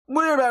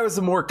We're back with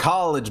some more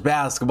college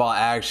basketball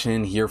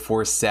action here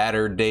for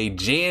Saturday,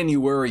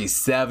 January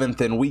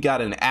 7th, and we got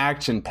an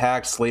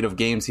action-packed slate of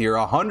games here.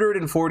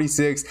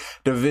 146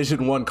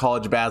 Division I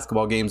college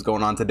basketball games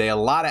going on today. A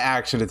lot of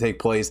action to take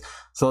place,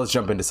 so let's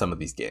jump into some of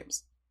these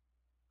games.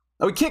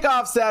 We kick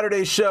off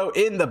Saturday's show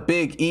in the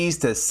Big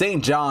East as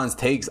St. John's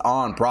takes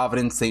on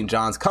Providence. St.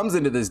 John's comes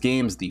into this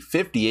game as the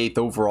 58th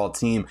overall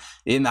team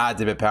in the hot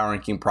tip power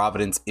ranking.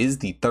 Providence is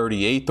the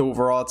 38th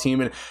overall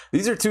team. And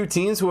these are two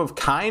teams who have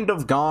kind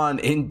of gone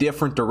in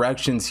different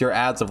directions here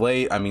as of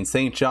late. I mean,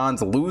 St.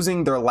 John's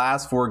losing their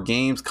last 4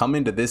 games, come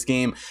into this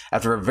game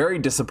after a very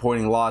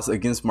disappointing loss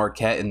against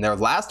Marquette in their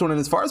last one. And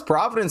as far as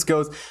Providence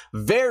goes,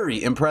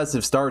 very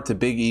impressive start to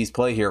Big East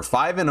play here.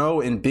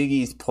 5-0 in Big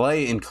East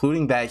play,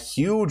 including that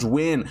huge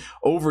win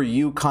over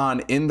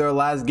UConn in their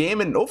last game.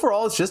 And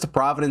overall, it's just a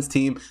Providence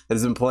team that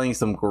has been playing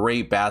some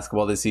great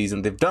basketball this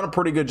season. They've done a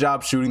pretty good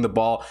job shooting the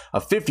ball, a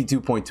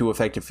 52.2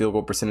 effective field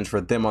goal percentage for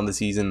them on the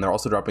season. They're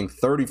also dropping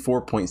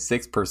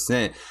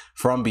 34.6%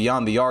 from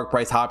beyond the arc.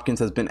 Bryce Hopkins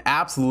has been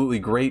absolutely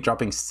great,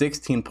 dropping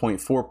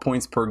 16.4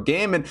 points per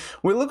game. And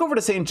when we look over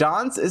to St.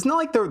 John's, it's not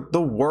like they're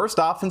the worst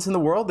offense in the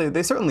world.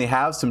 They certainly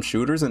have some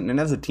shooters, and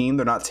as a team,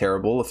 they're not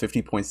terrible. A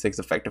 50.6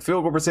 effective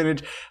field goal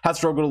percentage, has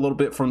struggled a little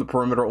bit from the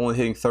perimeter, only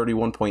hitting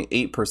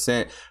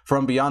 31.8%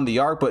 from beyond the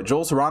arc. But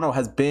Joel Serrano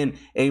has been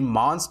a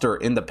monster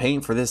in the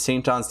paint for this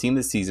St. John's team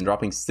this season,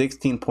 dropping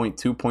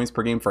 16.2 points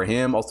per game for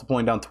him, also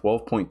pulling down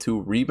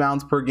 12.2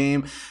 rebounds per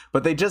game.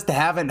 But they just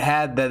haven't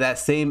had that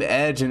same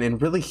edge, and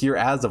really here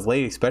as of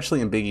late, especially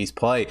in Big East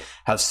play,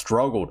 have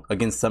struggled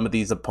against some of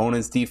these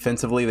opponents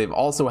defensively. They've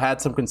also had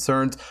some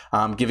concerns,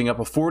 giving up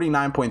a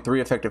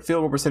 49.3 effective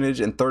field goal percentage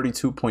and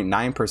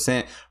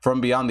 32.9% from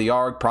beyond the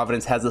arc.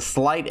 Providence has a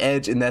slight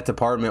edge in that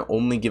department,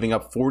 only giving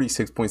up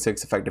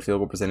 46.6 effective field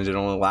goal percentage and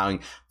only allowing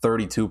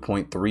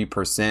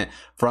 32.3%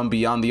 from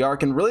beyond the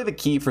arc. And really the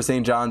key for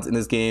St. John's in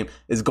this game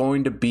is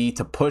going to be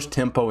to push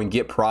tempo and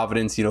get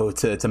Providence,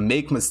 to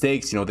make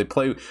mistakes. They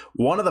play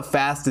one of the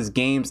fastest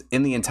games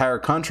in the entire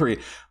country.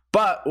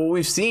 But what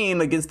we've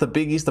seen against the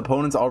Big East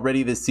opponents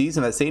already this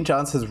season, that St.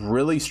 John's has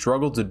really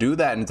struggled to do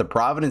that. And it's a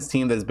Providence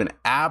team that has been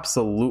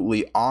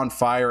absolutely on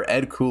fire.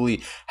 Ed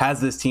Cooley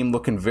has this team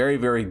looking very,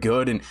 very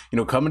good. And,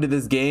 coming to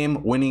this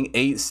game, winning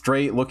 8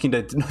 straight, looking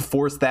to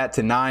force that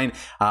to 9.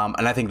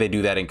 And I think they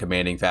do that in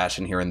commanding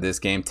fashion here in this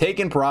game.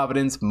 Taking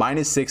Providence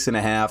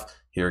 -6.5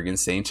 here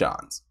against St.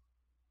 John's.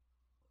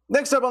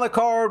 Next up on the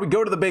card, we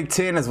go to the Big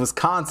Ten as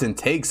Wisconsin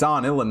takes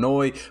on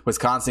Illinois.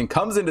 Wisconsin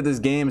comes into this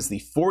game as the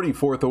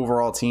 44th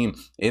overall team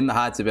in the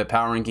hot tip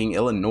power ranking.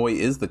 Illinois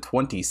is the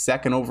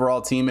 22nd overall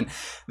team. And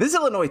this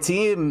Illinois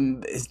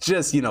team is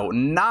just,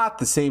 not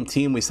the same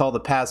team we saw the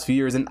past few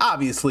years. And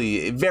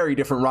obviously, very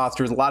different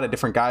rosters, a lot of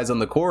different guys on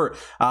the court.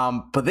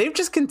 But they've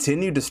just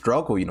continued to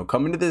struggle,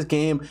 coming to this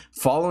game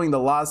following the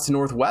loss to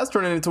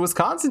Northwestern. And it's a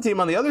Wisconsin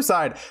team on the other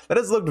side that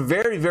has looked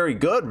very, very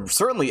good,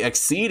 certainly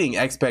exceeding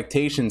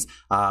expectations.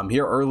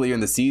 Here earlier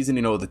in the season,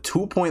 the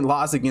 2-point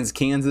loss against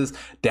Kansas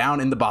down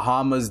in the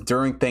Bahamas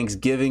during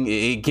Thanksgiving,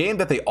 a game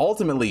that they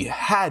ultimately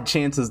had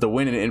chances to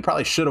win and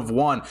probably should have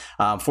won,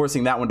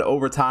 forcing that one to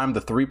overtime.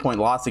 The 3-point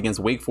loss against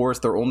Wake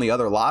Forest, their only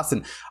other loss.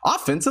 And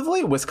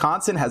offensively,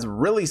 Wisconsin has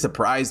really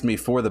surprised me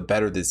for the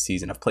better this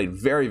season. Have played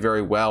very,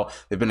 very well.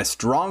 They've been a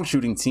strong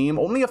shooting team,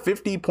 only a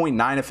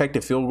 50.9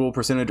 effective field goal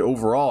percentage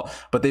overall,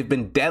 but they've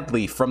been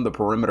deadly from the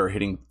perimeter,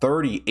 hitting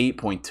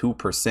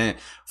 38.2%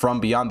 from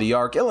beyond the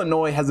arc.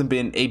 Illinois hasn't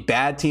been a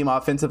bad team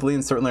offensively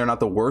and certainly are not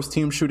the worst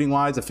team shooting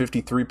wise, a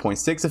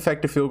 53.6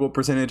 effective field goal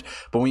percentage.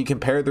 But when you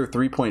compare their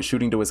 3-point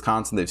shooting to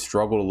Wisconsin, they've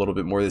struggled a little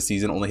bit more this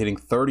season, only hitting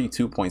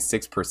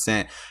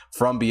 32.6%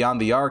 from beyond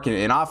the arc.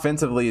 And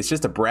offensively, it's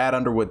just a Brad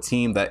Underwood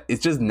team that is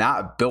just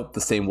not built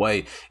the same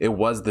way it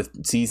was the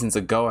seasons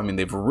ago. I mean,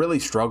 they've really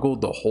struggled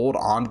to hold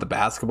on to the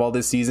basketball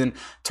this season,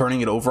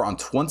 turning it over on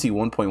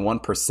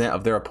 21.1%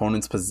 of their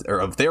opponents'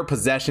 of their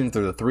possessions.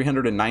 They're the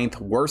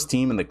 309th worst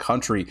team in the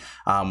country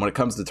when it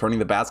comes to turning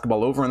the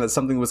basketball over, and that's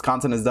something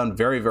Wisconsin has done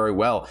very, very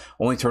well,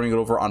 only turning it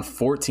over on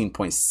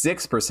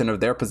 14.6% of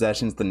their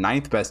possessions, the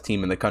 9th best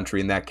team in the country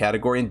in that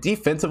category. And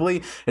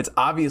defensively, it's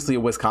obviously a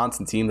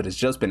Wisconsin team that has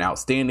just been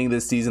outstanding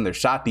this season. Their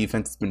shot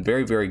defense has been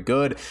very, very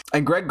good,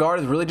 and Greg Gard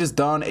has really just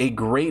done a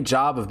great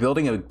job of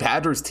building a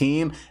Badgers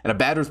team and a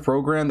Badgers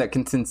program that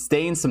can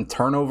sustain some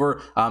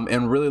turnover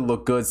and really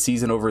look good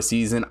season over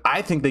season.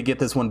 I think they get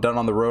this one done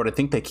on the road. I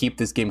think they keep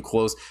this game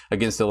close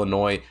against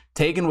Illinois,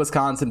 taking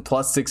Wisconsin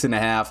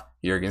 +6.5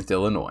 here against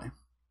Illinois.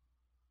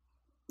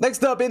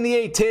 Next up in the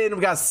A-10,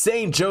 we got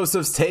St.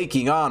 Joseph's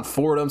taking on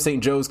Fordham.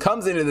 St. Joe's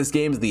comes into this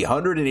game as the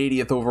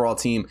 180th overall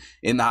team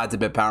in the hot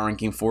tip power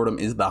ranking. Fordham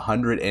is the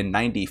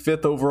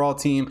 195th overall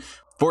team.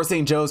 for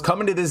St. Joe's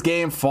coming to this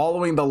game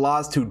following the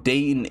loss to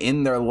Dayton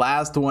in their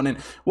last one. And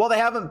while they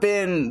haven't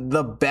been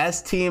the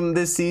best team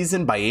this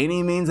season by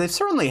any means, they've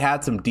certainly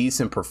had some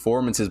decent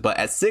performances. But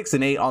at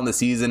 6-8 on the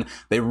season,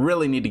 they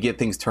really need to get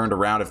things turned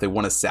around if they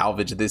want to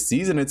salvage this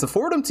season. It's a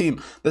Fordham team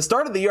that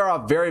started the year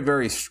off very,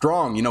 very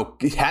strong.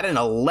 Had an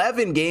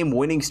 11-game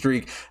winning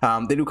streak.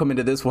 They do come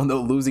into this one, though,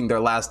 losing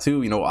their last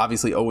two.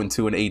 Obviously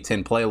 0-2 in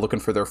A-10 play, looking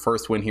for their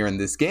first win here in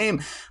this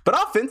game. But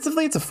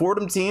offensively, it's a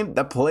Fordham team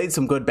that played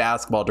some good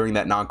basketball during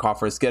that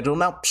non-conference schedule.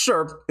 Now,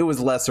 sure, it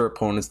was lesser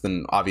opponents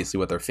than obviously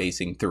what they're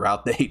facing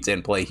throughout the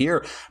A-10 play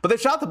here, but they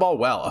shot the ball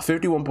well. A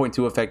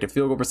 51.2 effective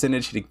field goal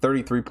percentage, hitting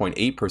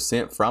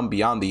 33.8% from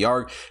beyond the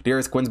arc.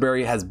 Darius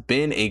Quinsbury has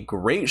been a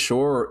great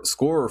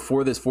scorer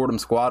for this Fordham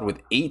squad with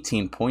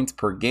 18 points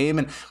per game.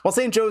 And while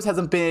St. Joe's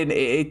hasn't been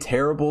a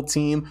terrible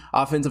team,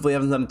 offensively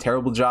haven't done a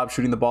terrible job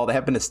shooting the ball, they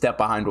have been a step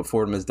behind what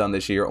Fordham has done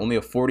this year. Only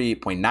a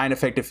 48.9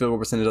 effective field goal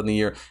percentage on the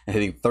year and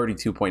hitting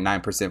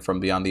 32.9%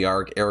 from beyond the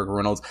arc. Eric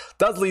Reynolds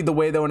does lead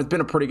the way, though, and it's been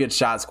a pretty good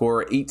shot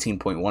scorer,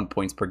 18.1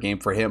 points per game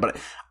for him. But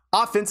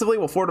offensively,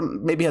 while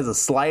Fordham maybe has a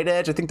slight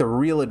edge, I think the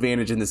real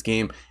advantage in this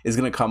game is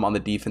going to come on the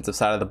defensive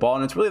side of the ball.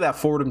 And it's really that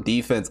Fordham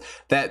defense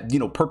that,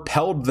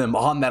 propelled them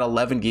on that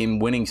 11-game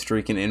winning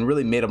streak and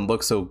really made them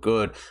look so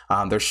good.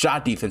 Their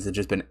shot defense has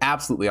just been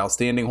absolutely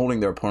outstanding, holding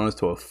their opponents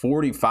to a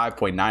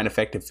 45.9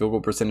 effective field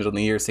goal percentage on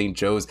the year. St.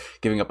 Joe's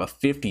giving up a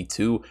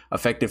 52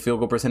 effective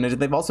field goal percentage.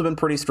 And they've also been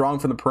pretty strong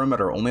from the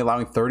perimeter, only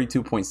allowing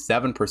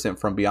 32.7%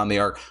 from beyond the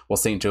arc, while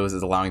St. Joe's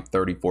is allowing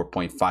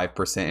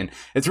 34.5%. And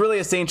it's really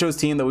a St. Joe's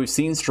team that we've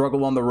seen struggle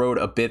on the road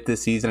a bit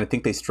this season. I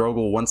think they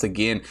struggle once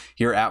again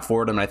here at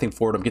Fordham, and I think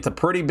Fordham gets a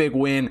pretty big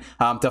win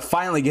to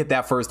finally get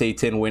that first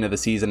A-10 win of the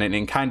season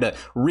and kind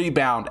of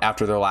rebound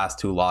after their last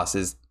two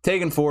losses.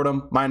 Taking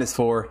Fordham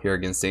 -4 here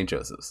against St.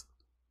 Joseph's.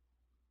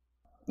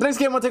 The next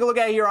game we'll take a look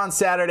at here on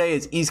Saturday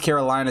is East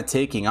Carolina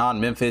taking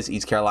on Memphis.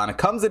 East Carolina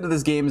comes into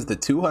this game as the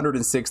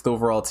 206th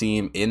overall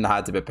team in the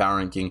Hot Tip Power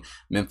Ranking.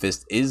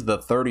 Memphis is the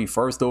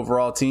 31st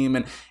overall team.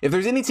 And if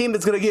there's any team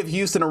that's going to give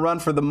Houston a run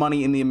for the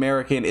money in the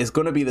American, it's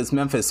going to be this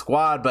Memphis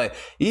squad. But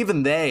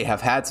even they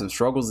have had some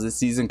struggles this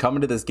season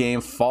coming to this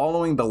game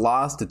following the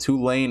loss to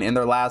Tulane in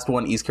their last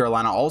one. East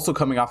Carolina also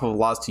coming off of a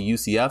loss to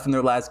UCF in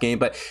their last game.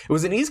 But it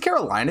was an East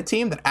Carolina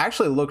team that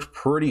actually looked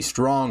pretty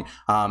strong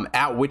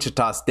at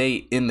Wichita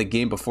State in the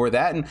game before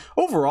that. And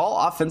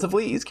overall,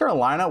 offensively, East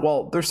Carolina,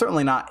 while they're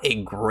certainly not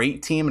a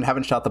great team and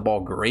haven't shot the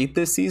ball great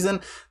this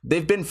season,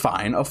 they've been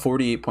fine. A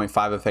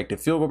 48.5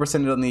 effective field goal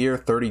percentage on the year,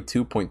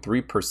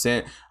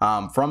 32.3%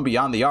 from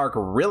beyond the arc.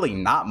 Really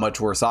not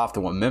much worse off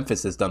than what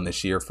Memphis has done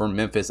this year. For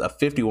Memphis, a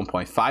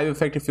 51.5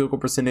 effective field goal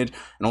percentage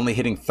and only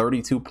hitting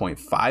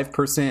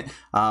 32.5%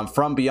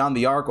 from beyond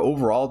the arc.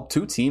 Overall,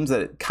 two teams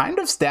that kind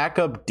of stack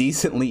up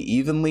decently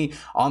evenly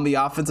on the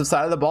offensive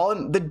side of the ball.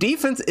 And the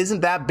defense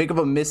isn't that big of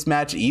a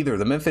mismatch either.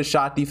 The Memphis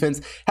shot defense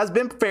has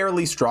been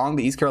fairly strong.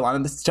 The East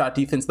Carolina shot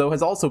defense, though,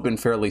 has also been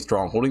fairly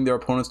strong, holding their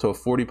opponents to a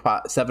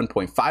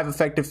 47.5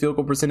 effective field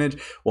goal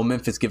percentage, while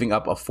Memphis giving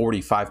up a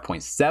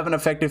 45.7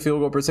 effective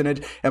field goal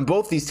percentage. And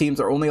both these teams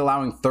are only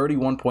allowing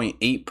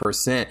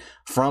 31.8%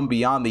 from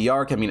beyond the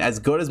arc. I mean, as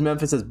good as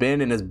Memphis has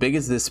been and as big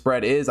as this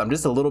spread is, I'm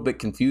just a little bit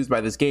confused by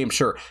this game.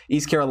 Sure,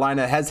 East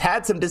Carolina has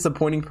had some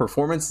disappointing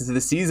performances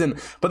this season,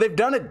 but they've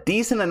done a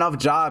decent enough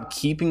job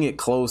keeping it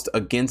close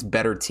against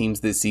better teams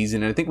this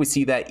season. And I think we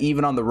see that even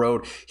on the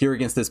road here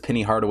against this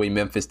Penny Hardaway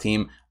Memphis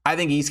team. I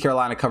think East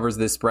Carolina covers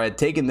this spread,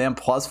 taking them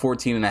plus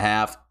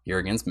 14.5 here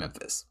against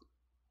Memphis.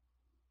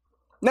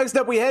 Next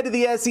up, we head to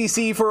the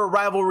SEC for a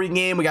rivalry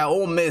game. We got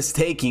Ole Miss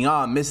taking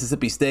on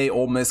Mississippi State.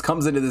 Ole Miss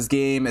comes into this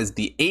game as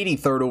the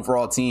 83rd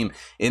overall team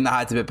in the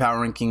Hot Tip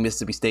Power Ranking.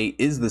 Mississippi State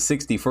is the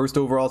 61st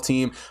overall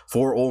team.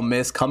 For Ole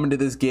Miss coming to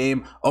this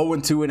game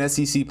 0-2 in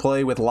SEC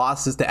play with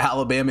losses to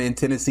Alabama and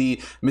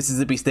Tennessee.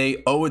 Mississippi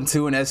State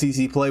 0-2 in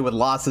SEC play with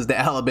losses to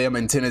Alabama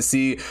and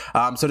Tennessee.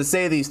 So to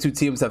say these two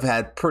teams have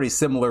had pretty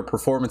similar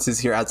performances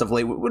here as of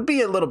late would be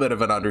a little bit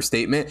of an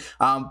understatement.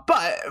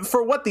 But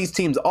for what these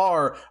teams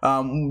are,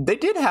 they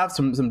did have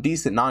some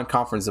decent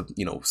non-conference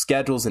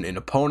schedules and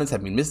opponents. I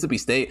mean, Mississippi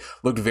State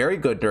looked very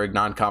good during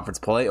non-conference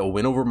play, a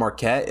win over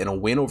Marquette and a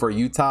win over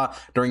Utah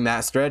during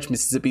that stretch.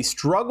 Mississippi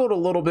struggled a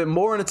little bit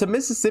more, and it's a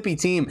Mississippi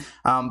team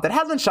that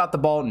hasn't shot the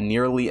ball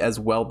nearly as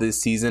well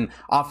this season.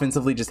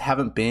 Offensively, just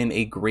haven't been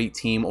a great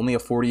team. Only a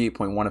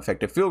 48.1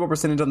 effective field goal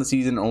percentage on the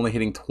season, only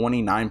hitting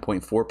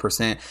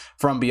 29.4%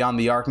 from beyond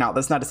the arc. Now,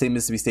 that's not to say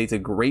Mississippi State's a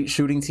great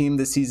shooting team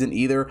this season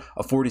either.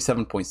 A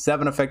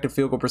 47.7 effective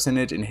field goal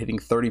percentage and hitting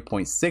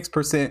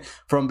 30.6%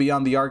 from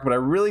beyond the arc, but I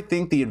really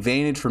think the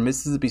advantage for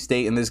Mississippi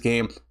State in this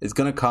game is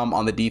going to come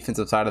on the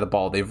defensive side of the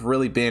ball. They've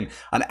really been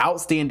an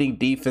outstanding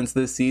defense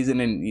this season,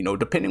 and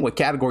depending what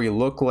category you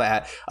look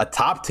at, a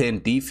top 10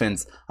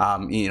 defense.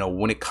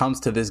 When it comes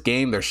to this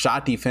game, their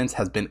shot defense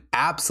has been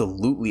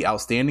absolutely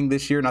outstanding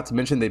this year. Not to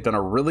mention they've done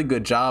a really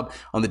good job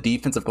on the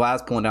defensive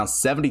glass, pulling down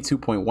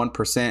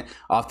 72.1%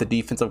 off the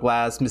defensive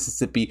glass.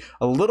 Mississippi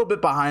a little bit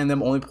behind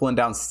them, only pulling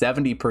down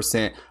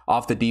 70%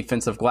 off the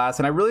defensive glass,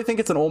 and I really think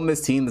it's an Ole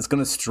Miss team that's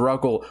going to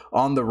struggle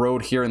on the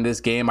road here in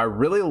this game. I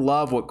really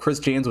love what Chris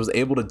Jans was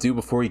able to do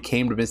before he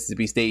came to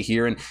Mississippi State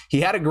here, and he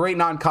had a great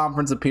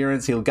non-conference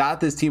appearance. He got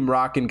this team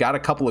rocking, got a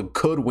couple of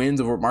good wins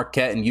over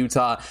Marquette and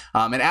Utah,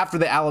 and after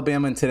the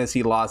Alabama and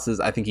Tennessee losses,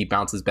 I think he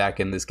bounces back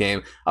in this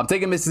game. I'm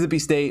taking Mississippi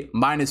State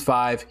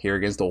 -5 here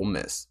against Ole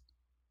Miss.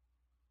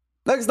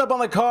 Next up on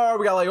the card,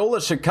 we got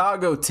Loyola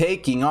Chicago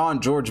taking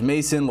on George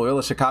Mason.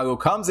 Loyola Chicago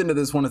comes into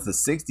this one as the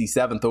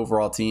 67th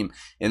overall team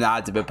in the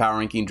Hot Tip Power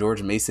Ranking.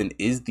 George Mason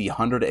is the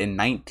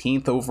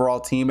 119th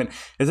overall team. And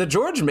it's a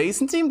George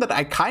Mason team that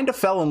I kind of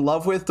fell in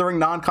love with during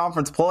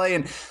non-conference play.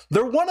 And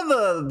they're one of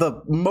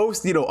the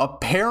most,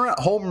 apparent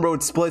home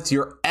road splits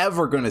you're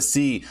ever going to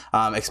see,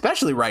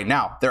 especially right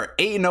now. They're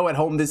 8-0 at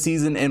home this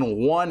season and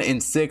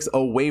 1-6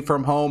 away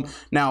from home.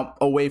 Now,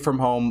 away from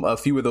home, a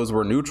few of those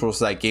were neutral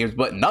site games,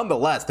 but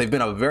nonetheless, they've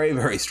been a very,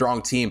 very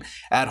strong team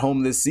at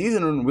home this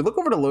season. And we look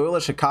over to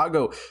Loyola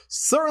Chicago,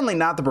 certainly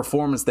not the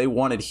performance they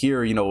wanted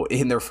here,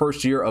 in their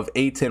first year of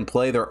A-10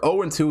 play. They're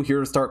 0-2 here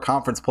to start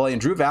conference play, and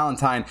Drew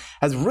Valentine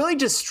has really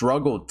just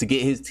struggled to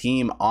get his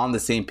team on the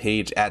same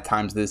page at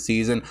times this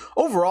season.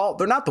 Overall,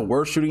 they're not the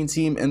worst shooting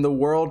team in the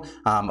world.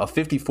 A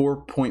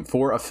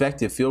 54.4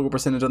 effective field goal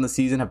percentage on the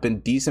season, have been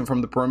decent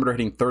from the perimeter,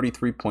 hitting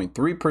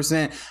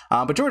 33.3%.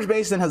 But George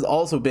Mason has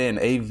also been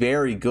a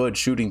very good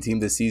shooting team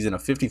this season, a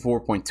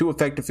 54.2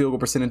 effective field goal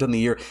percentage on the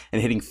year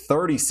and hitting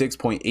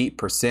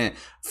 36.8%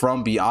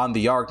 from beyond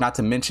the arc. Not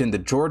to mention the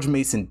George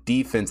Mason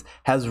defense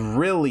has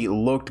really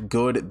looked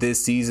good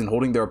this season,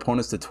 holding their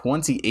opponents to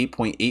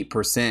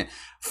 28.8%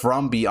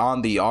 from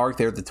beyond the arc.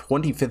 They're the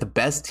 25th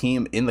best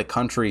team in the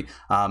country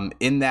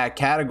in that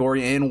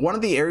category. And one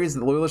of the areas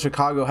that Loyola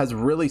Chicago has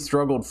really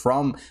struggled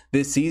from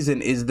this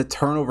season is the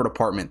turnover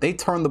department. They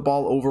turn the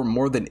ball over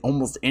more than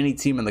almost any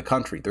team in the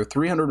country. They're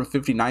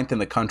 359th in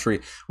the country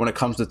when it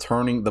comes to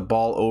turning the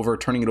ball over,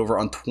 turning it over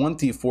on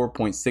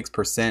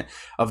 24.6%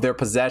 of their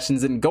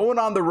possessions. And going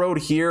on the road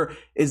here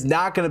is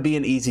not going to be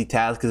an easy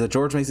task, because a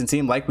George Mason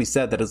team, like we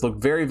said, that has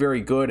looked very,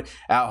 very good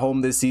at home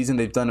this season.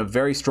 They've done a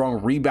very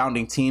strong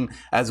rebounding team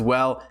as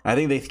well. I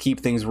think they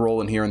keep things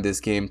rolling here in this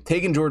game.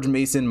 Taking George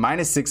Mason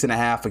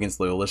 -6.5 against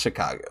Loyola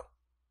Chicago.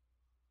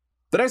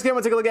 The next game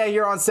we'll take a look at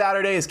here on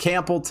Saturday is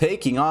Campbell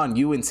taking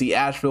on UNC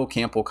Asheville.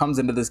 Campbell comes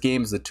into this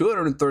game as the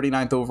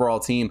 239th overall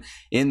team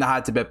in the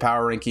Hot Tip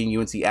Power Ranking.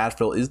 UNC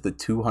Asheville is the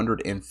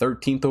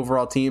 213th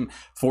overall team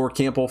for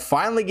Campbell.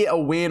 Finally get a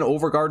win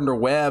over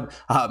Gardner-Webb.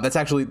 That's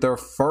actually their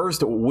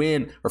first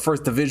win, or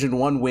first Division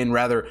I win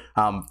rather,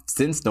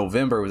 since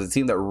November. It was a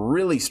team that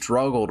really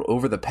struggled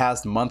over the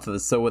past month or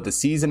so of the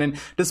season. And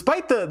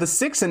despite the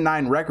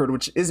 6-9 record,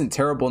 which isn't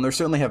terrible, and there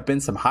certainly have been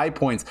some high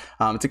points,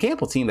 it's a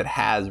Campbell team that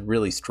has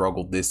really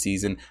struggled this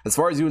season. As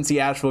far as UNC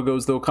Asheville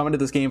goes, though, coming to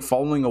this game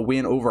following a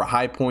win over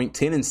High Point,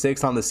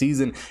 10-6 on the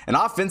season, and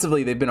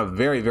offensively they've been a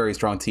very, very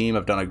strong team.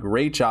 Have done a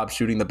great job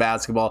shooting the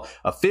basketball,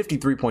 a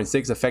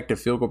 53.6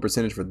 effective field goal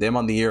percentage for them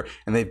on the year,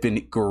 and they've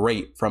been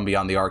great from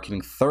beyond the arc,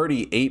 hitting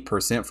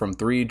 38% from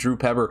three. Drew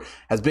Pepper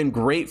has been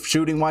great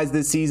shooting wise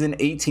this season,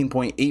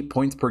 18.8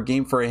 points per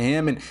game for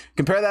him, and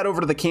compare that over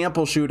to the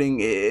Campbell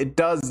shooting, it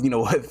does,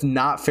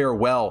 not fare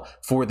well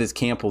for this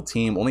Campbell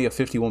team. Only a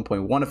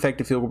 51.1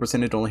 effective field goal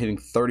percentage, only hitting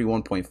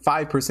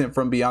 31.5%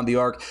 from beyond the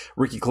arc.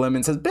 Ricky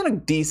Clemens has been a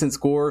decent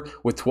scorer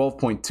with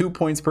 12.2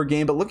 points per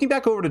game, but looking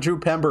back over to Drew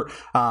Pember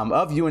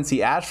of UNC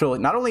Asheville,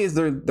 not only is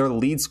their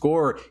lead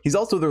scorer, he's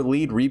also their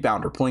lead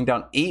rebounder, pulling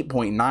down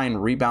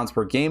 8.9 rebounds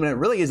per game, and it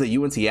really is a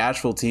UNC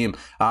Asheville team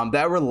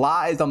that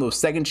relies on those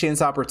second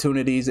chance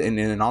opportunities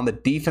and on the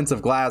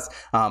defensive glass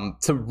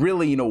to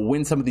really,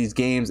 win some of these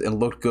games and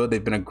look good.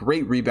 They've been a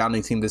great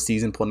rebounding team this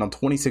season, pulling down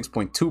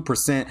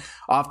 26.2%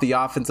 off the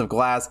offensive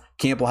glass.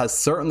 Campbell has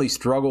certainly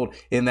struggled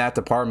in that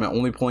department,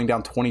 only pulling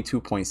down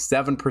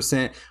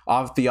 22.7%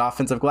 off the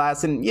offensive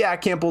glass. And yeah,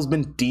 Campbell's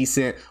been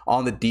decent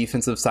on the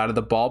defensive side of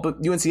the ball, but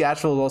UNC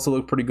Asheville has also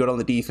looked pretty good on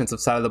the defensive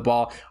side of the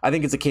ball. I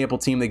think it's a Campbell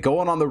team that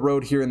going on the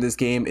road here in this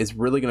game is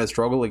really going to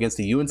struggle against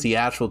the UNC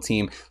Asheville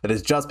team that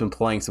has just been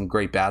playing some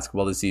great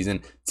basketball this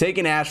season.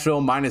 Taking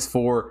Asheville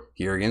 -4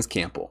 here against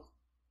Campbell.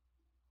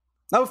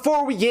 Now,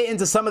 before we get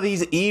into some of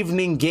these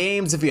evening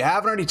games, if you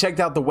haven't already checked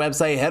out the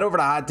website, head over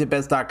to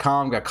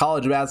hottipbets.com. Got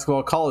college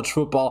basketball, college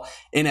football,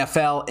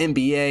 NFL,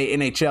 NBA,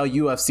 NHL,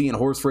 UFC, and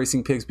horse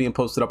racing picks being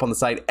posted up on the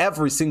site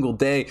every single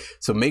day.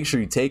 So make sure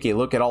you take a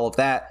look at all of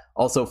that.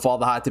 Also, follow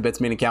the Hot Tip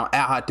Bets main account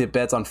at Hot Tip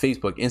Bets on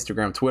Facebook,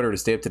 Instagram, Twitter to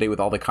stay up to date with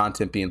all the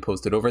content being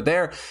posted over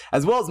there,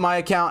 as well as my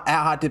account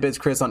at Hot Tip Bets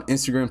Chris on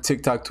Instagram,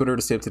 TikTok, Twitter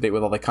to stay up to date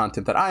with all the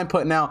content that I am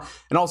putting out.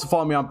 And also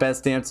follow me on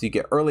BetStamp so you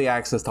get early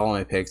access to all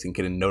my picks and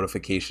get a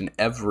notification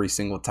every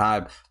single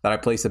time that I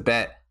place a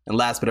bet. And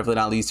last but definitely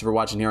not least, if you're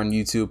watching here on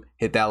YouTube,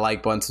 hit that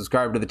like button,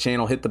 subscribe to the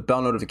channel, hit the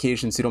bell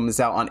notification so you don't miss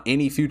out on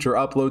any future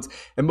uploads.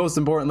 And most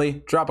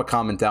importantly, drop a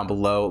comment down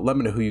below. Let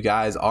me know who you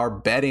guys are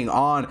betting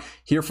on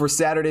here for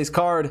Saturday's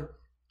card.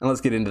 And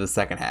let's get into the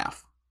second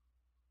half.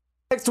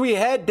 Next, we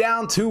head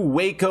down to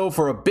Waco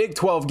for a Big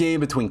 12 game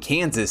between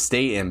Kansas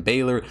State and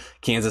Baylor.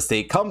 Kansas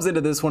State comes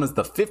into this one as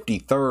the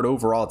 53rd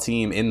overall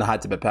team in the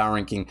Hot Tip Power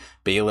Ranking.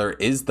 Baylor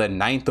is the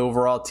 9th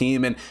overall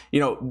team. And,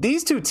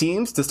 these two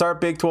teams to start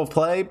Big 12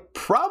 play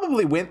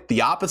probably went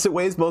the opposite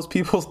ways most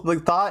people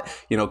thought.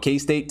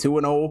 K-State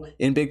 2-0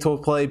 in Big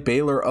 12 play,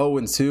 Baylor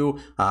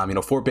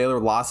 0-2. 4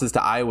 Baylor losses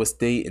to Iowa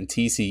State and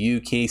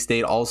TCU.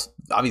 K-State also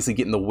obviously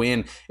getting the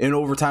win in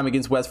overtime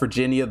against West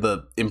Virginia,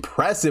 the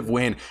impressive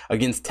win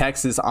against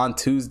Texas on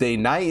Tuesday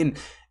night. And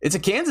it's a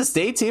Kansas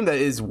State team that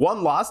is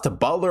one loss to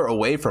Butler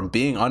away from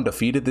being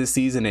undefeated this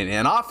season.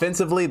 And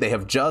offensively, they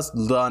have just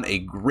done a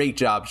great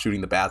job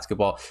shooting the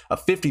basketball. A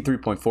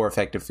 53.4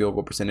 effective field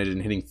goal percentage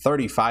and hitting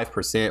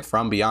 35%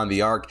 from beyond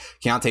the arc.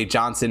 Keontae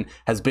Johnson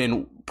has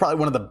been probably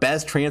one of the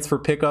best transfer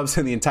pickups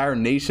in the entire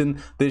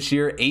nation this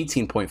year.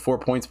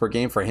 18.4 points per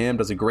game for him.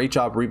 Does a great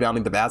job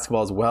rebounding the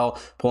basketball as well,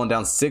 pulling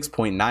down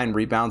 6.9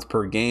 rebounds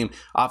per game.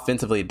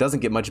 Offensively, it doesn't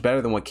get much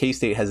better than what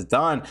K-State has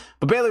done,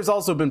 but Baylor's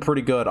also been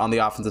pretty good on the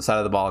offensive side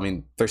of the ball. I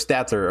mean, their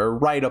stats are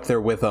right up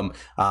there with them.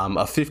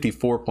 A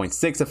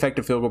 54.6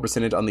 effective field goal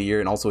percentage on the year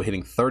and also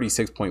hitting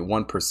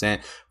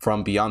 36.1%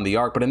 from beyond the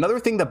arc. But another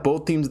thing that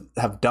both teams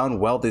have done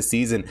well this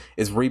season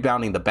is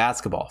rebounding the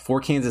basketball. For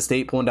Kansas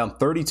State, pulling down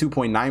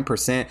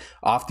 32.9%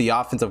 off the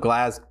offensive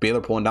glass.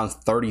 Baylor pulling down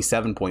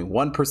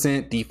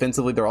 37.1%.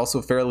 Defensively, they're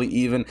also fairly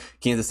even.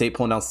 Kansas State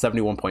pulling down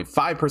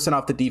 71.5%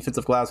 off the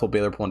defensive glass, while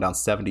Baylor pulling down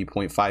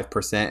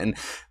 70.5%. And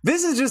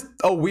this is just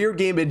a weird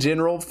game in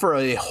general for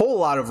a whole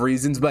lot of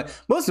reasons, but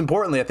most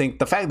importantly, I think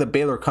the fact that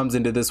Baylor comes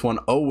into this one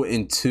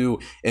 0-2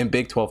 in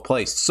Big 12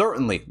 play,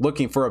 certainly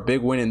looking for a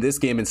big win in this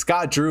game. And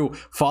Scott Drew,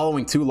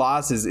 following 2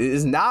 losses,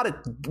 is not a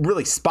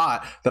really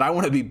spot that I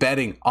want to be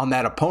betting on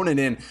that opponent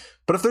in.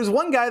 But if there's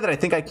one guy that I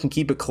think I can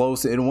keep it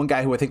close and one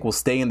guy who I think will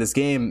stay in this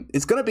game,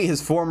 it's going to be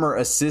his former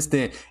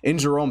assistant in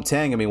Jerome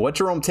Tang. I mean, what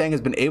Jerome Tang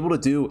has been able to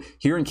do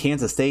here in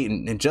Kansas State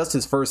in just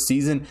his first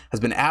season has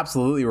been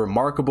absolutely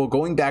remarkable.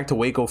 Going back to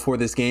Waco for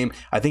this game,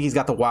 I think he's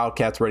got the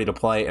Wildcats ready to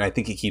play, and I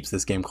think he keeps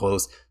this game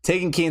close.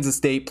 Taking Kansas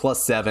State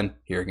 +7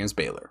 here against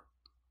Baylor.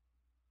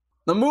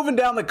 Now, moving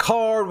down the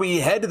card, we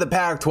head to the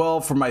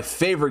Pac-12 for my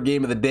favorite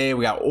game of the day.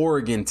 We got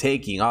Oregon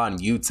taking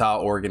on Utah.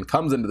 Oregon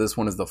comes into this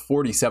one as the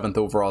 47th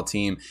overall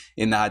team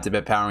in the Hot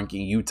Tip Power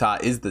Ranking. Utah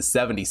is the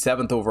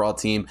 77th overall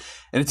team,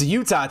 and it's a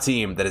Utah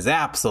team that has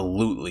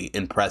absolutely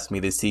impressed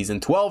me this season.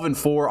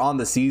 12-4 on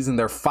the season.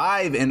 They're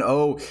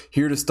 5-0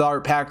 here to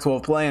start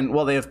Pac-12 play, and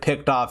well, they have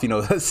picked off,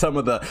 some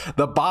of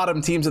the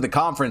bottom teams of the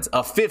conference.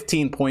 A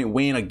 15-point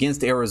win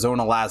against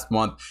Arizona last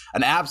month.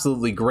 An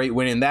absolutely great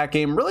win in that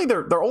game. Really,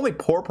 their only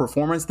poor performance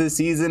this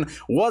season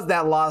was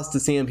that loss to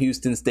Sam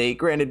Houston State.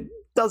 Granted,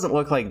 doesn't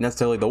look like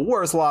necessarily the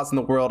worst loss in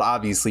the world.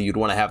 Obviously, you'd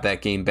want to have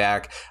that game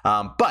back.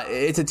 But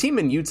it's a team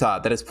in Utah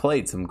that has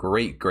played some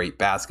great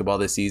basketball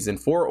this season.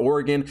 For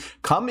Oregon,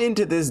 come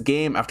into this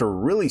game after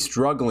really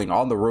struggling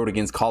on the road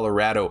against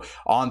Colorado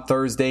on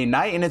Thursday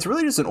night. And it's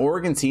really just an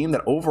Oregon team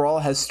that overall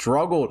has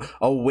struggled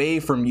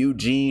away from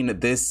Eugene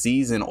this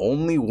season.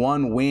 Only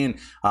one win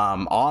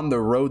on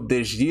the road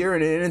this year.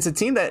 And it's a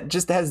team that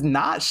just has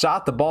not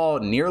shot the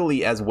ball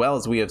nearly as well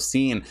as we have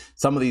seen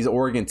some of these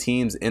Oregon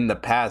teams in the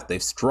past.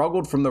 They've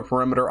struggled from the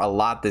perimeter a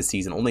lot this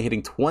season, only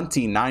hitting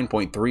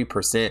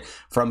 29.3%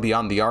 from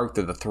beyond the arc.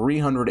 They're the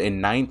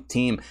 309th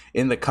team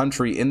in the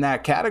country in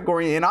that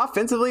category. And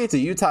offensively, it's a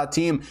Utah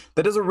team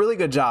that does a really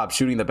good job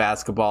shooting the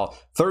basketball.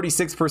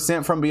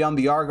 36% from beyond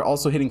the arc,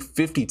 also hitting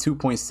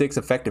 52.6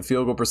 effective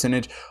field goal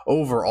percentage.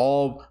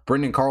 Overall,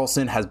 Brendan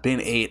Carlson has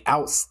been an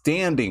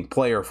outstanding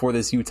player for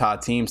this Utah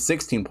team,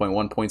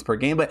 16.1 points per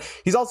game, but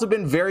he's also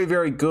been very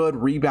good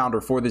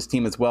rebounder for this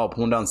team as well,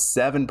 pulling down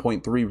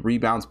 7.3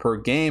 rebounds per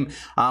game.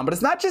 But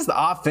it's not just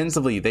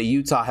offensively that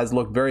Utah has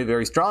looked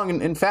very strong.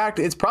 And in fact,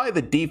 it's probably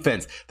the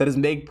defense that has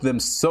made them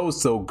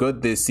so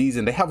good this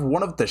season. They have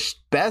one of the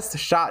best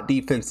shot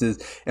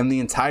defenses in the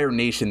entire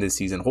nation this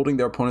season, holding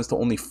their opponents to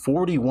only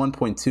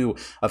 41.2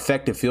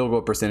 effective field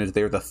goal percentage.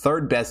 They are the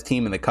 3rd best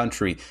team in the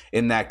country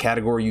in that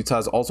category. Utah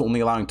is also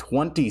only allowing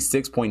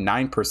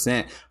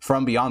 26.9%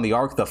 from beyond the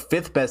arc, the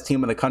 5th best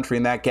team in the country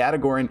in that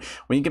category. And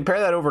when you compare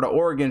that over to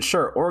Oregon,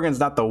 sure, Oregon's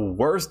not the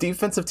worst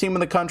defensive team in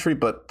the country,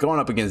 but going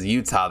up against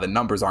Utah, the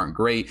numbers aren't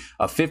great.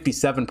 A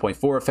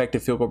 57.4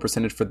 effective field goal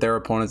percentage for their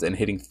opponents and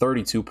hitting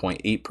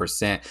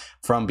 32.8%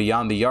 from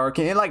beyond the arc.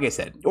 And like I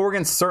said,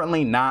 Oregon's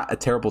certainly not a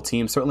terrible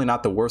team, certainly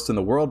not the worst in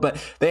the world,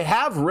 but they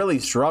have really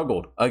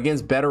struggled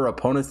against better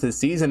opponents this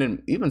season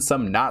and even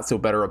some not so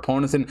better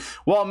opponents. And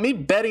while me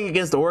betting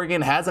against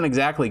Oregon hasn't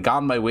exactly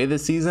gone my way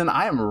this season,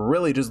 I am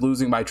really just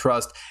losing my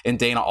trust in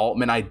Dana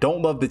Altman. I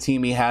don't love the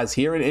team he has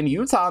here. And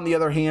Utah, on the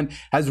other hand,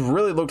 has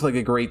really looked like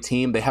a great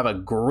team. They have a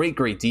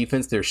great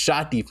defense. Their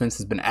shot defense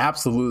has been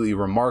absolutely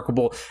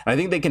remarkable. And I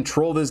think they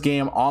control this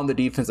game on the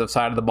defensive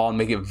side of the ball and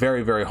make it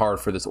very hard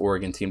for this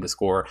Oregon team to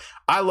score.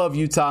 I love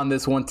Utah in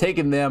this one,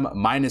 taking them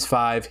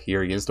 -5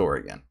 here against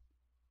Oregon.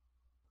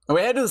 We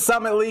head to the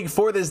Summit League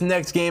for this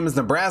next game as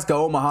Nebraska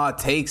Omaha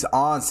takes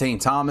on St.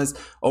 Thomas.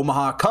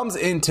 Omaha comes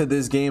into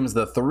this game as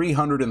the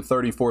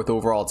 334th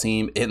overall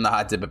team in the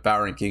Hot Tip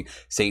Power Ranking.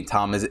 St.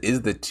 Thomas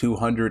is the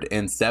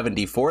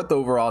 274th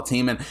overall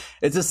team, and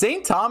it's a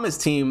St. Thomas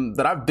team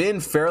that I've been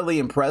fairly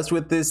impressed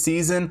with this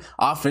season.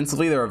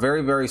 Offensively, they're a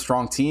very, very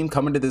strong team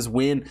coming to this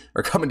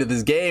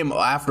game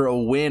after a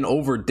win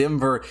over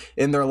Denver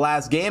in their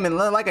last game. And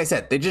like I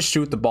said, they just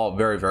shoot the ball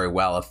very, very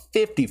well. A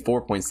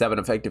 54.7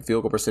 effective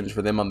field goal percentage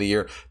for them on the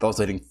year. They're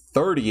also hitting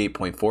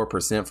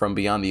 38.4% from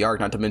beyond the arc.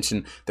 Not to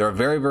mention, they're a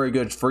very, very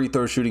good free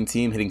throw shooting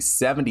team, hitting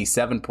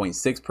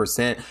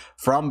 77.6%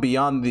 from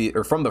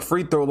the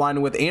free throw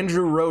line. With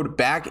Andrew Rode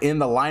back in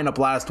the lineup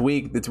last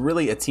week, it's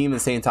really a team in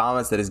St.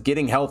 Thomas that is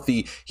getting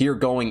healthy here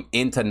going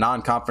into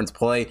non-conference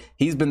play.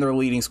 He's been their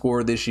leading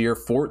scorer this year,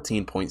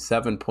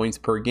 14.7 points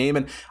per game.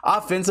 And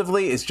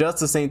offensively, it's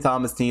just a St.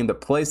 Thomas team that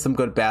plays some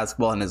good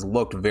basketball and has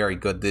looked very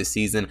good this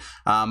season.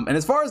 And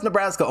as far as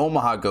Nebraska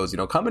Omaha goes,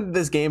 coming to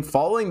this game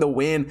following the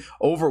win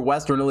over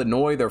Western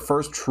Illinois, their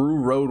first true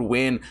road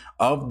win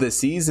of the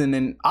season,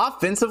 and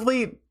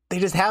offensively, they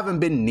just haven't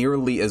been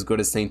nearly as good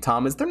as St.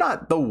 Thomas. They're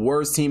not the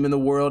worst team in the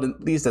world,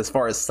 at least as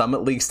far as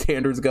Summit League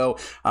standards go,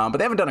 but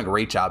they haven't done a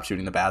great job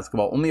shooting the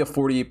basketball. Only a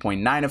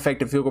 48.9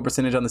 effective field goal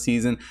percentage on the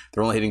season.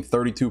 They're only hitting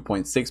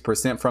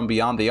 32.6% from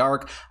beyond the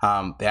arc.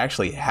 They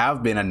actually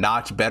have been a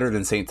notch better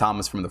than St.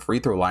 Thomas from the free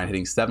throw line,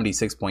 hitting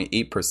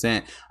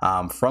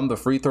 76.8% from the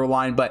free throw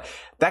line, but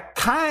that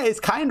is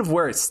kind of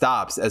where it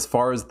stops as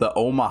far as the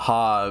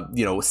Omaha,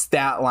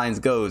 stat lines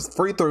goes.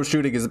 Free throw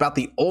shooting is about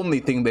the only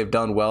thing they've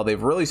done well.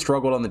 They've really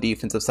struggled on the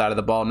defensive side of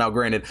the ball. Now,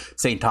 granted,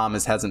 St.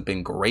 Thomas hasn't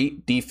been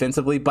great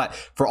defensively, but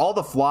for all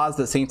the flaws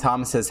that St.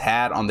 Thomas has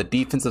had on the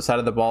defensive side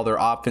of the ball, their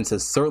offense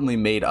has certainly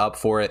made up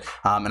for it.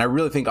 And I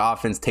really think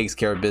offense takes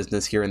care of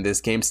business here in this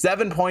game.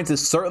 7 points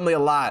is certainly a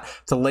lot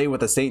to lay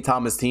with a St.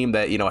 Thomas team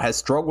that, has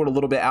struggled a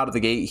little bit out of the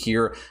gate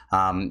here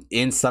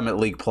in Summit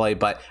League play.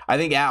 But I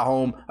think at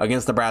home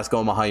against Nebraska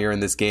Omaha here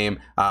in this game,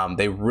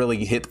 they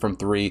really hit from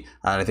three.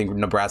 And I think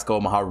Nebraska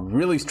Omaha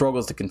really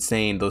struggles to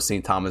contain those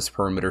St. Thomas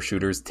perimeter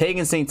shooters.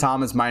 Taking St.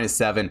 Thomas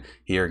 -7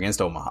 here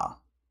against Omaha.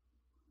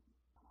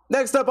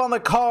 Next up on the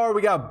card,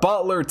 we got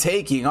Butler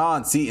taking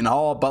on Seton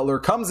Hall. Butler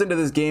comes into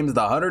this game as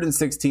the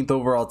 116th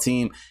overall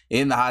team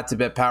in the Hot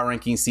Tip Power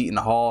Ranking. Seton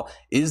Hall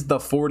is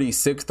the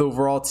 46th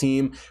overall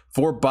team.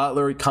 For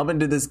Butler, coming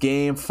to this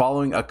game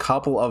following a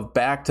couple of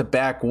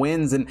back-to-back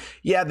wins, and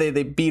yeah,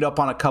 they beat up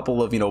on a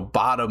couple of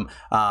bottom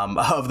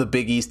of the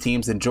Big East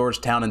teams in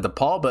Georgetown and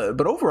DePaul,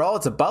 but overall,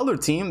 it's a Butler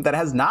team that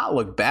has not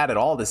looked bad at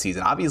all this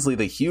season. Obviously,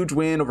 the huge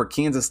win over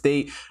Kansas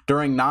State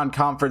during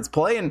non-conference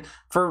play, and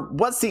for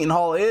what Seton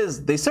Hall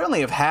is, they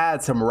certainly have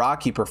had some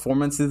rocky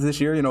performances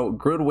this year.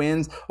 Good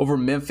wins over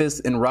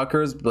Memphis and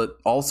Rutgers, but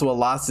also a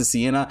loss to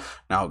Siena.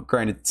 Now,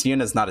 granted,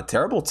 Siena is not a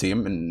terrible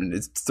team, and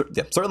it's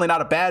certainly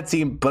not a bad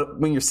team, but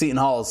when you're Seton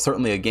Hall, it's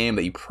certainly a game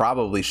that you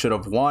probably should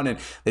have won. And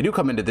they do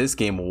come into this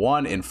game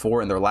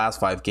 1-4 in their last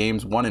 5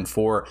 games,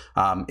 1-4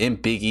 in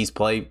Big East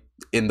play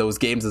in those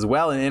games as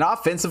well. And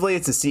offensively,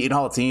 it's a Seton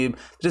Hall team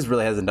that just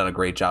really hasn't done a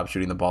great job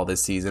shooting the ball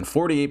this season.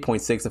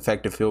 48.6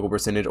 effective field goal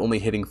percentage, only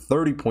hitting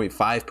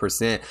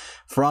 30.5%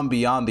 from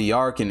beyond the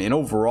arc. And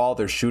overall,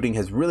 their shooting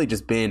has really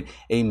just been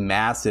a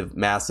massive,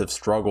 massive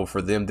struggle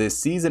for them this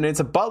season. And it's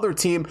a Butler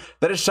team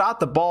that has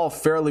shot the ball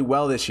fairly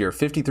well this year.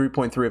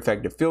 53.3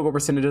 effective field goal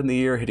percentage in the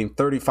year, hitting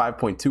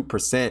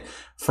 35.2%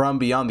 from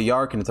beyond the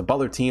arc. And it's a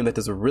Butler team that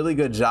does a really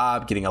good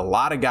job getting a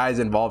lot of guys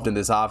involved in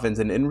this offense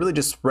and really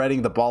just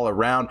spreading the ball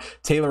around.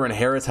 Taylor and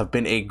Harris have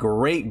been a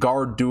great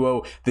guard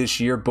duo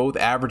this year, both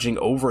averaging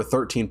over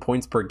 13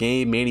 points per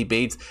game. Manny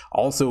Bates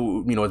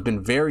also, has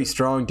been very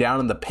strong down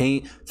in the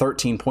paint,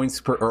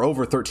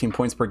 over 13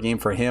 points per game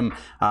for him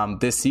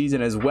this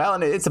season as well.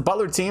 And it's a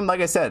Butler team, like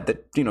I said,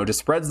 that, just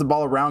spreads the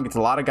ball around, gets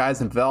a lot of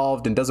guys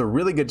involved, and does a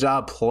really good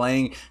job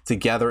playing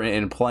together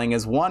and playing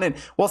as one. And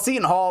while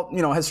Seton Hall,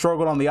 has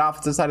struggled on the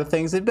offensive side of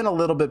things, they've been a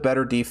little bit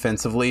better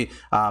defensively.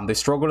 They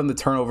struggled in the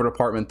turnover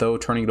department, though,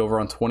 turning it over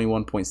on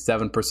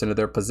 21.7% of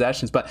their possessions,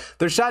 but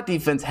their shot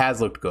defense has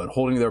looked good,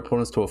 holding their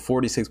opponents to a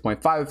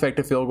 46.5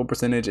 effective field goal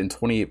percentage and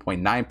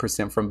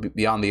 28.9% from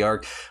beyond the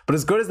arc. But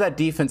as good as that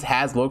defense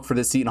has looked for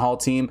the Seton Hall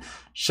team,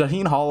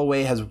 Shaheen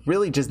Holloway has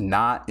really just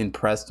not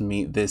impressed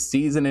me this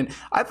season, and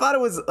I thought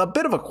it was a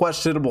bit of a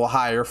questionable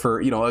hire for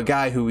a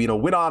guy who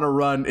went on a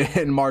run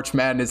in March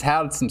Madness,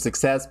 had some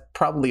success,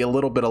 probably a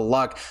little bit of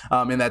luck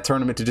in that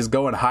tournament to just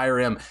go and hire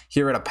him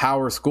here at a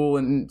power school.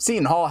 And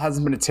Seton Hall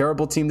hasn't been a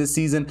terrible team this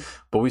season,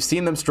 but we've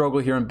seen them struggle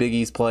here in Big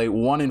East play,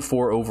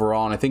 1-4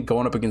 overall, and I think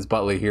going up against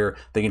Butler here,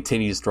 they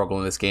continue to struggle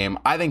in this game.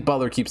 I think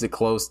Butler keeps it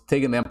close,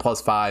 taking them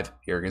 +5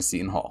 here against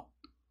Seton Hall.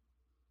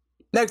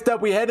 Next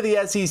up, we head to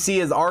the SEC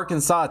as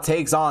Arkansas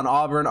takes on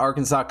Auburn.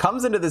 Arkansas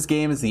comes into this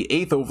game as the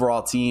 8th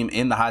overall team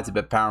in the high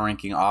bet power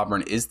ranking.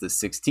 Auburn is the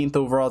 16th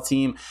overall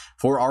team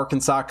for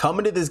Arkansas.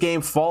 Coming to this game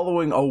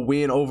following a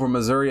win over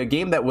Missouri, a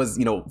game that was,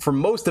 for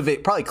most of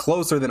it, probably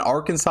closer than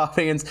Arkansas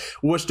fans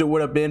wished it would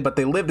have been, but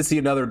they lived to see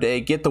another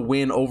day, get the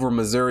win over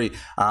Missouri.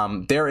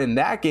 They're in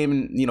that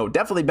game,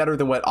 definitely better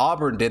than what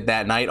Auburn did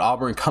that night.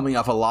 Auburn coming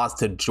off a loss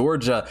to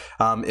Georgia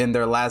in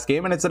their last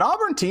game, and it's an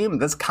Auburn team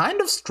that's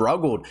kind of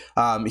struggled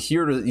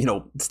here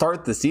to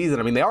start the season.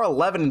 I mean, they are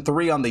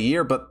 11-3 on the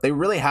year, but they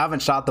really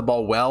haven't shot the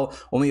ball well.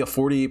 Only a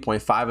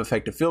 48.5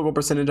 effective field goal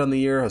percentage on the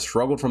year. Has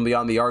struggled from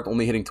beyond the arc,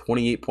 only hitting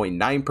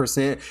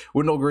 28.9%.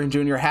 Wendell Green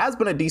Jr. has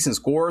been a decent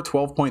scorer,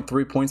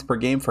 12.3 points per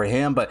game for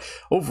him, but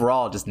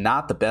overall just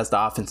not the best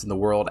offense in the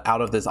world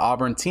out of this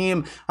Auburn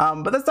team.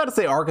 But that's not to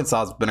say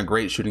Arkansas has been a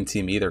great shooting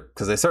team either,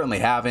 because they certainly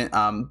haven't.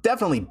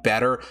 Definitely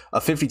better. A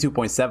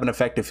 52.7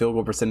 effective field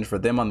goal percentage for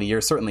them on the year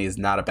certainly is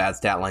not a bad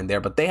stat line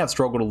there, but they have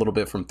struggled a little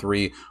bit from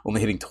three, only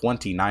hitting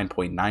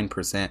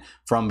 29.9%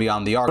 from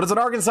beyond the arc. But it's an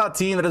Arkansas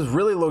team that has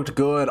really looked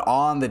good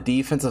on the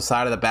defensive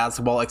side of the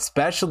basketball,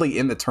 especially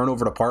in the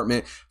turnover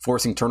department,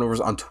 forcing turnovers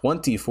on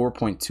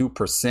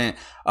 24.2%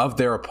 of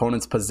their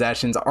opponent's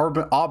possessions.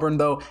 Auburn,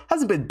 though,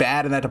 hasn't been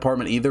bad in that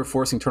department either,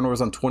 forcing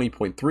turnovers on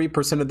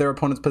 20.3% of their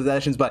opponent's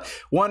possessions. But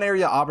one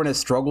area Auburn has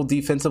struggled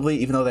defensively,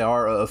 even though they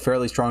are a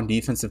fairly strong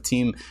defensive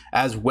team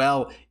as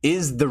well,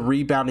 is the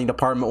rebounding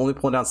department, only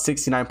pulling down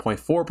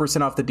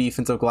 69.4% off the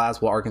defensive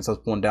glass, while Arkansas is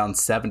pulling down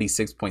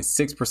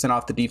 76.6%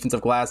 off the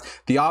defensive glass.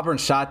 The Auburn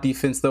shot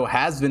defense, though,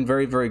 has been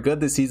very, very good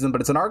this season,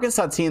 but it's an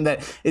Arkansas team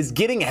that is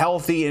getting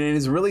healthy and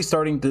is really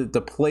starting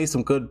to play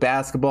some good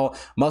basketball.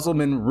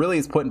 Musselman really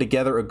is putting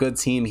together a good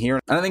team here.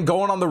 And I think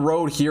going on the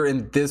road here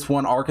in this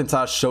one,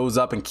 Arkansas shows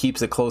up and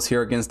keeps it close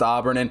here against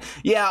Auburn. And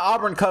yeah,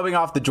 Auburn coming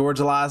off the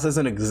Georgia loss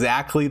isn't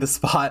exactly the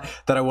spot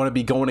that I want to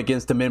be going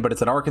against them in, but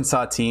it's an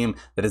Arkansas team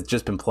that has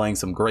just been playing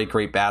some great,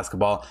 great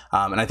basketball.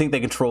 And I think they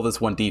control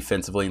this one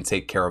defensively and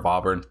take care of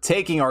Auburn,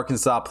 taking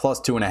Arkansas plus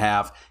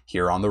 2.5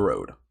 here on the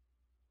road.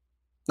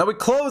 Now we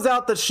close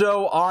out the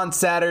show on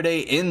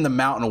Saturday in the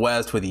Mountain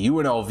West with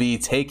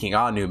UNLV taking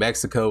on New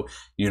Mexico.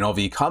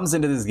 UNLV comes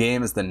into this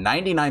game as the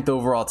 99th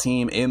overall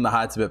team in the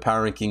high bet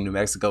power ranking. New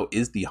Mexico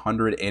is the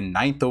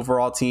 109th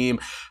overall team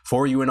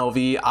for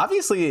UNLV.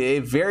 Obviously a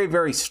very,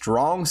 very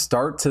strong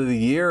start to the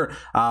year.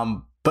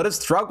 But have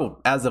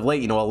struggled as of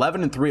late,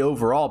 11-3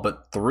 overall,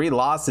 but 3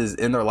 losses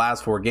in their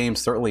last 4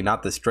 games. Certainly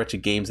not the stretch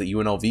of games that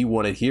UNLV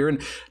wanted here.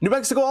 And New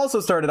Mexico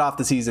also started off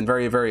the season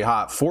very, very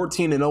hot.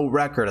 14-0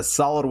 record, a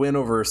solid win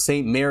over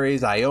St.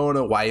 Mary's,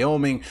 Iona,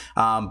 Wyoming.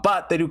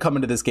 But they do come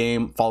into this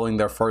game following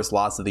their first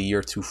loss of the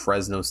year to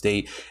Fresno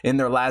State in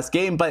their last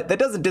game. But that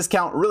doesn't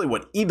discount really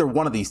what either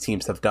one of these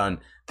teams have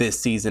done this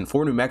season.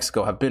 For New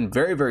Mexico, have been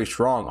very, very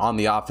strong on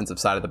the offensive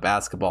side of the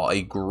basketball.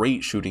 A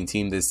great shooting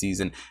team this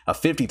season. A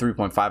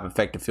 53.5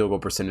 effective field goal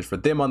percentage for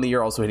them on the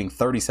year, also hitting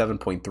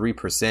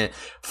 37.3%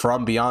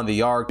 from beyond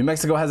the arc. New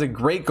Mexico has a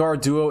great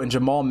guard duo in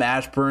Jamal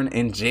Mashburn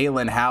and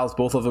Jalen House,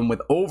 both of them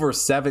with over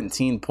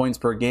 17 points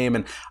per game.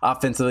 And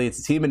offensively, it's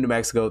a team in New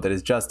Mexico that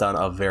has just done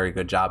a very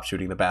good job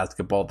shooting the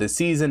basketball this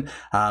season.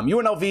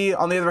 UNLV,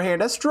 on the other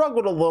hand, has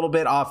struggled a little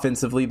bit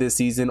offensively this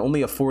season.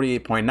 Only a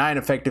 48.9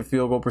 effective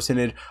field goal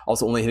percentage,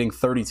 also only hitting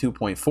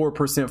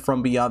 32.4%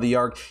 from beyond the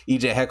arc.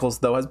 EJ Heckles,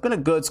 though, has been a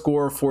good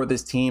scorer for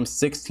this team,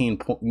 16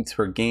 points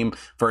per game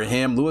for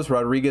him. Luis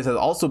Rodriguez has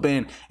also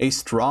been a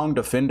strong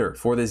defender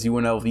for this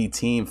UNLV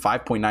team,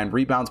 5.9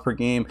 rebounds per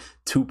game,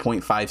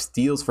 2.5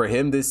 steals for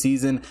him this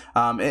season.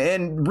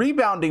 And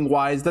rebounding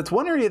wise, that's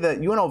one area that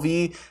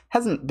UNLV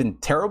hasn't been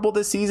terrible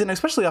this season,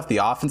 especially off the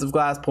offensive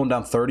glass, pulling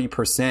down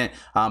 30%.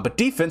 But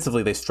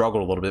defensively, they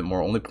struggled a little bit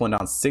more, only pulling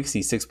down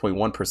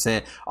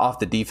 66.1% off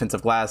the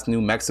defensive glass.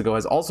 New Mexico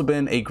has also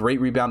been a great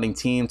rebounding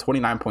team,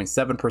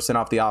 29.7%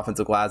 off the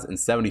offensive glass and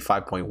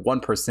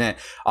 75.1%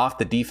 off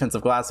the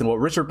defensive glass. And what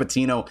Richard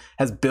Pitino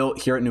has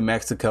built here at New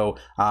Mexico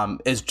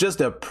is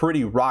just a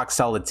pretty rock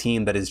solid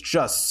team that is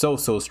just so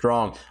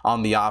strong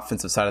on the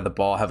offensive side of the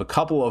ball. Have a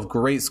couple of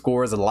great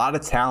scores, a lot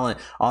of talent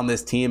on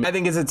this team. I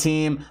think it's a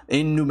team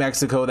in New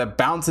Mexico that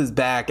bounces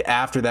back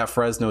after that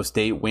Fresno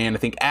State win. I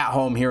think at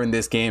home here in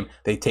this game,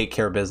 they take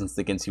care of business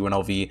against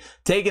UNLV,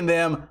 taking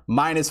them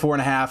minus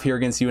 4.5 here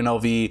against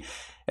UNLV.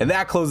 And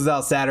that closes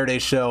out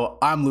Saturday's show.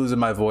 I'm losing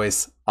my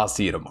voice. I'll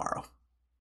see you tomorrow.